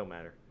 It don't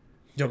matter.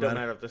 It don't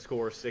matter if the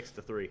score is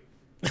 6-3.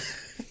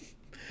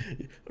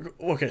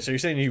 Okay, so you're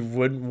saying you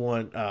wouldn't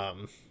want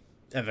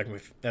Evan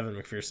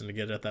McPherson to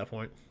get it at that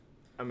point?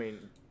 I mean,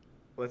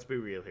 let's be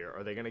real here.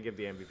 Are they going to give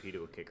the MVP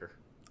to a kicker?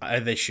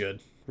 They should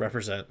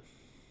represent.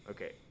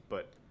 Okay,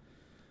 but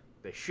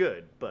they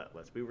should. But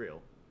let's be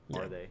real. Yeah.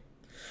 Are they?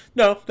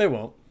 No, they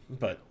won't.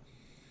 But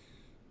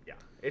yeah,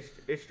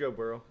 it's Joe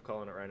Burrow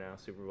calling it right now,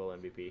 Super Bowl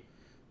MVP.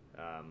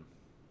 And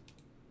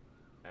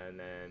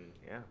then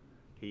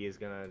he is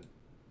gonna.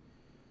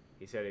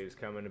 He said he was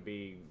coming to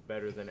be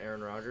better than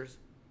Aaron Rodgers.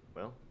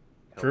 Well,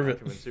 prove it.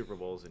 Him in Super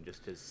Bowls in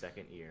just his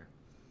second year,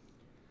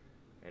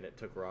 and it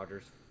took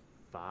Rodgers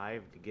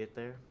 5 to get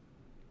there.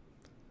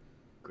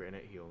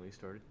 Granted, he only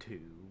started 2,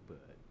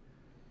 but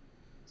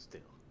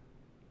still.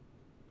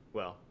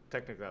 Well,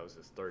 technically that was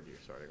his third year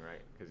starting,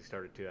 right? Because he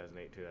started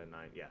 2008,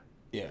 2009. Yeah.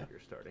 Third year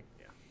starting.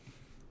 Yeah.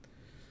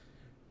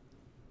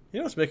 You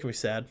know what's making me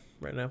sad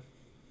right now?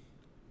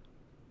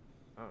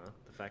 I don't know.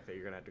 The fact that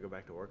you're gonna have to go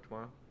back to work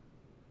tomorrow.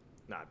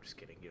 Nah, I'm just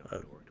kidding. You don't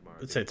have to work tomorrow.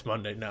 Let's say it's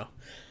Monday. No.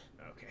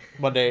 Okay.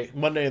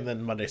 Monday, and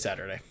then Monday,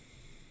 Saturday.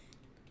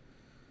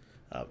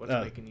 What's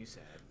making you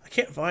sad? I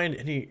can't find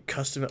any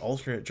custom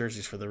alternate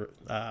jerseys for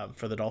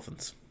the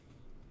Dolphins,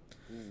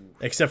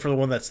 except for the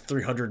one that's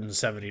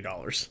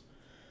 $370.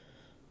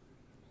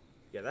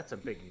 Yeah, that's a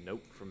big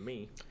nope from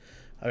me.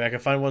 I mean, I can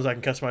find ones I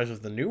can customize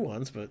with the new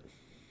ones, but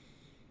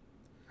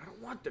I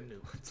don't want the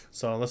new ones.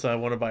 So unless I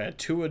want to buy a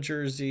Tua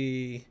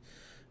jersey,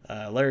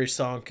 Larry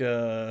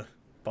Sonka,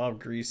 Bob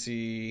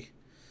Greasy,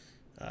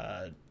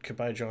 could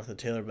buy Jonathan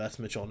Taylor, but that's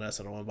Mitchell and Ness.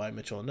 I don't want to buy a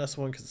Mitchell and Ness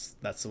one because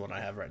that's the one I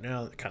have right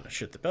now. That kind of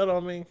shit the bed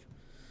on me.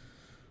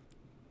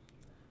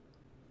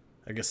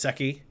 A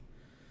Gesicki.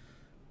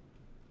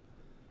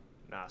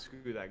 Nah,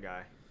 screw that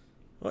guy.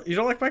 Well, you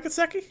don't like Mike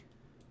Gesicki?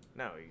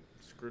 No, he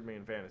screwed me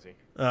in fantasy.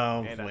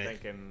 Oh, and wait. I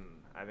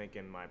think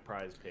in my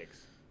prize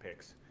picks,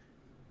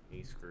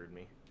 he screwed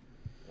me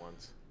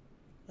once.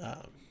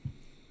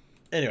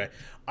 Anyway,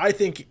 I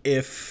think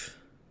if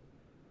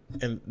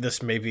and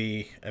this may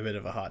be a bit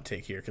of a hot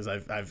take here because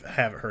I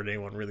haven't heard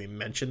anyone really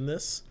mention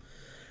this,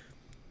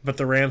 but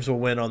the Rams will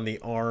win on the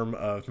arm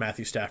of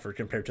Matthew Stafford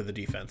compared to the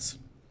defense.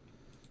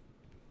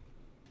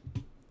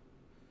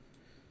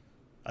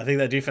 I think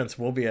that defense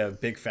will be a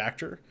big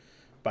factor,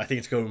 but I think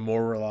it's going to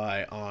more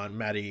rely on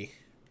Matty,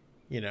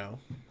 Well,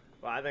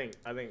 I think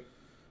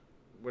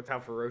with how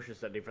ferocious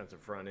that defensive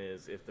front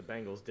is, if the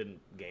Bengals didn't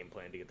game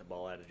plan to get the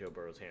ball out of Joe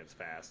Burrow's hands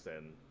fast,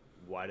 then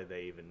why did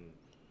they even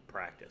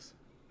practice?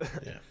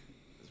 Yeah.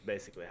 It's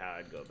basically how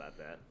I'd go about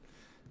that.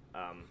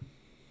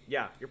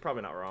 Yeah, you're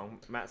probably not wrong.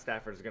 Matt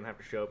Stafford is going to have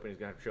to show up, and he's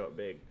going to have to show up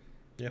big.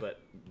 Yeah.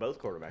 But both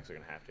quarterbacks are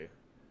going to have to.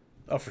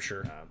 Oh, for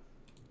sure.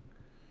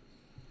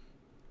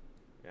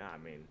 Yeah, I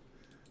mean,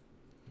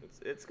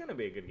 it's going to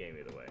be a good game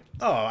either way.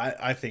 Oh,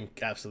 I think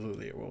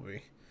absolutely it will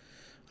be.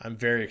 I'm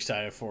very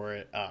excited for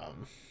it.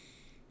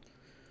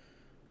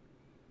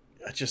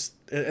 It's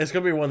going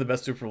to be one of the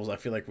best Super Bowls I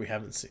feel like we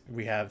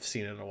have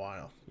seen in a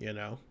while. Yeah,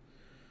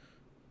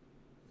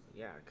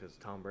 because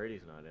Tom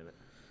Brady's not in it.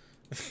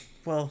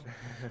 Well,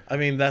 I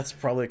mean that's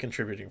probably a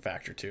contributing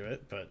factor to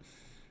it, but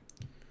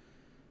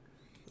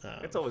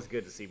it's always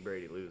good to see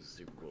Brady lose the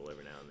Super Bowl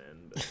every now and then,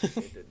 but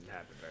it didn't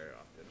happen very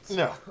often.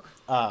 So.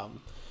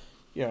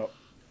 No.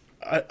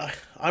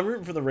 I'm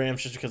rooting for the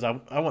Rams just because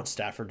I want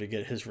Stafford to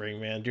get his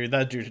ring, man. Dude,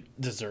 that dude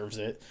deserves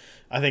it.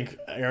 I think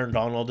Aaron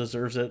Donald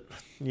deserves it.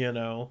 I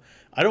don't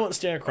want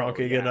Stan Kroenke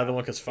to get another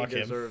one because fuck him.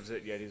 He deserves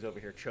it, yet he's over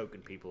here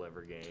choking people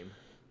every game.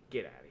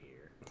 Get out of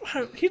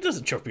here. He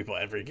doesn't choke people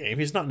every game.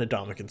 He's not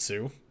Ndamukong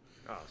Suh.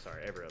 Oh,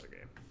 sorry, every other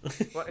game.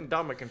 Well, in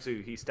Ndamukong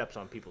Suh, he steps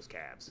on people's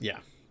calves. Yeah.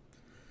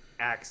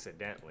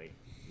 Accidentally.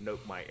 Note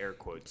my air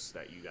quotes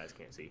that you guys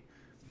can't see.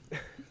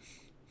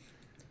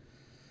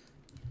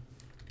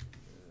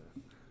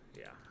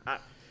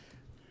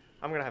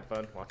 I'm going to have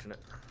fun watching it.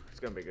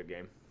 It's going to be a good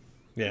game.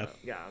 Yeah.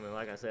 Yeah, I mean,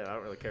 like I said, I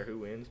don't really care who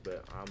wins,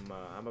 but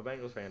I'm a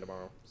Bengals fan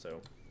tomorrow, so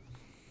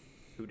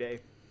who day?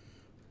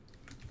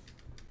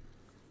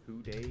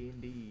 Who day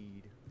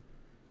indeed.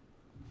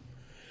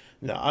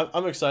 No,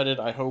 I'm excited.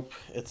 I hope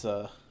it's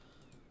a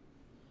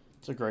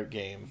great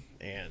game,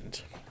 and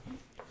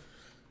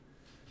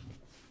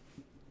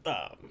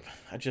I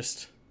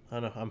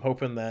don't know. I'm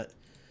hoping that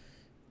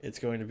it's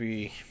going to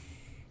be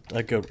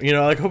a good.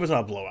 I hope it's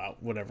not a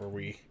blowout whenever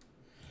we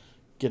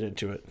get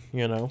into it.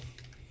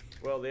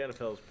 Well, the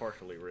NFL is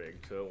partially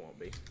rigged, so it won't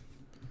be.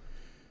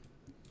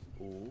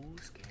 Ooh,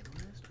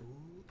 scandalous.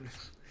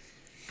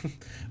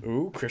 Ooh.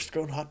 Ooh, Chris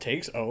going hot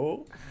takes.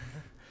 Oh.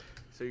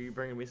 So you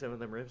bringing me some of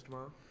them ribs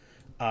tomorrow?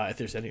 If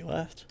there's any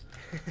left.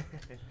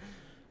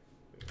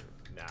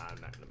 Nah, I'm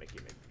not gonna make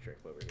you make the trip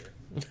over here.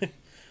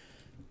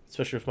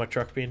 Especially with my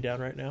truck being down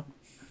right now.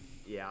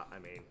 Yeah, I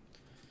mean.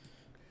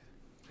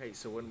 Hey,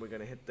 so when are we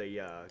gonna hit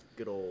the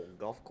good old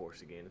golf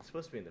course again? It's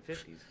supposed to be in the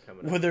 50s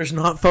coming up. When there's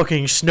not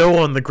fucking snow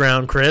on the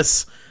ground,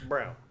 Chris.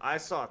 Bro, I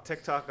saw a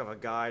TikTok of a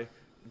guy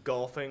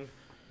golfing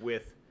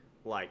with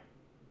like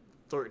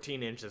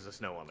 13 inches of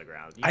snow on the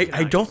ground.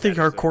 I don't think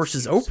our course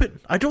is open.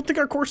 I don't think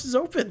our course is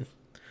open.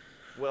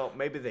 Well,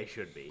 maybe they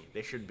should be.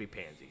 They shouldn't be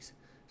pansies.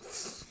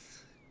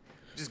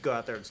 Just go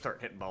out there and start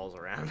hitting balls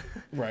around.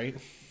 Right.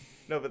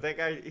 No, but that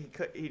guy,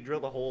 he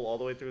drilled a hole all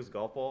the way through his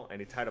golf ball, and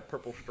he tied a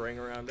purple string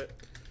around it.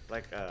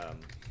 Like a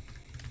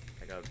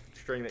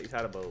string that you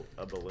tied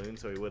a balloon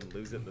so he wouldn't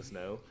lose it in the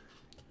snow.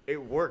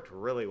 It worked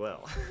really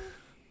well.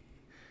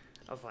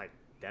 I was like,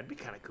 that'd be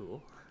kind of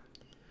cool.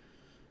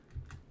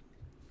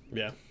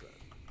 Yeah.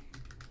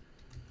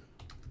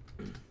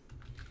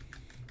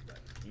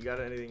 You got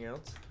anything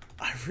else?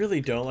 I really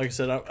don't. Like I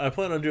said, I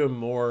plan on doing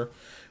more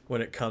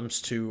when it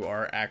comes to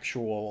our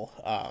actual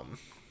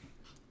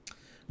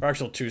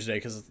Tuesday,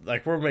 because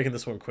like we're making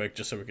this one quick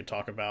just so we can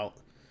talk about.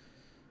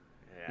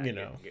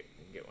 Yeah,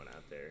 get one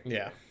out there.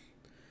 Yeah.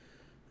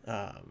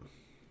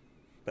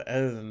 But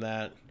other than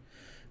that,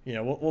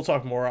 we'll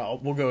talk more.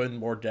 We'll go in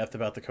more depth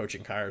about the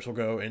coaching hires. We'll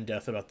go in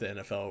depth about the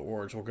NFL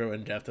awards. We'll go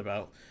in depth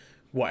about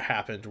what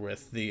happened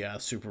with the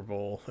Super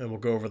Bowl, and we'll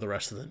go over the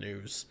rest of the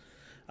news.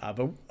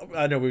 But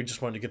I know we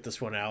just wanted to get this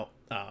one out.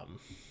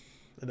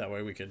 That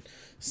way we could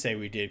say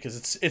we did,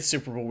 because it's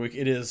Super Bowl week.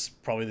 It is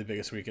probably the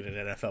biggest weekend in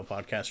NFL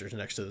podcasters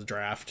next to the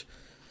draft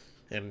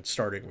and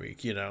starting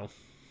week,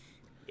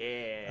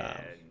 Yeah,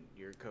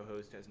 your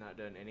co-host has not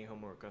done any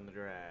homework on the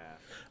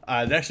draft.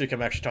 Next week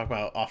I'm actually talking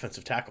about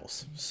offensive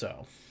tackles.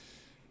 So.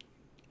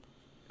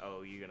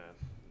 Oh, you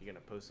gonna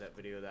post that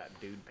video of that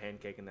dude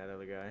pancaking that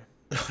other guy?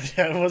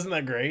 Yeah, wasn't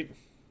that great?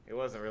 It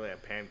wasn't really a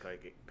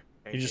pancake.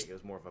 He just it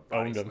was more of a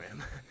body owned him.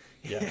 slam.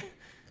 Yeah.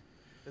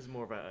 It was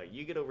more of a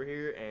you get over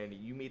here and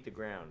you meet the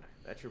ground.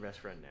 That's your best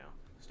friend now.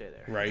 Stay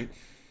there. Right.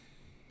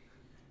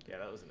 Yeah,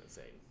 that was an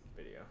insane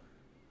video.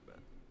 But.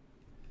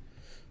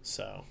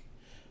 So.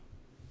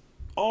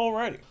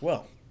 Alrighty.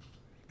 Well,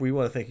 we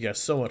want to thank you guys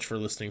so much for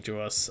listening to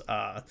us.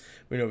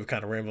 We know we've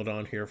kind of rambled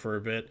on here for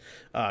a bit.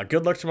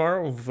 Good luck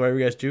tomorrow. Whatever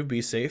you guys do,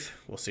 be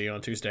safe. We'll see you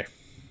on Tuesday.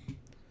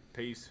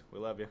 Peace. We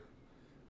love you.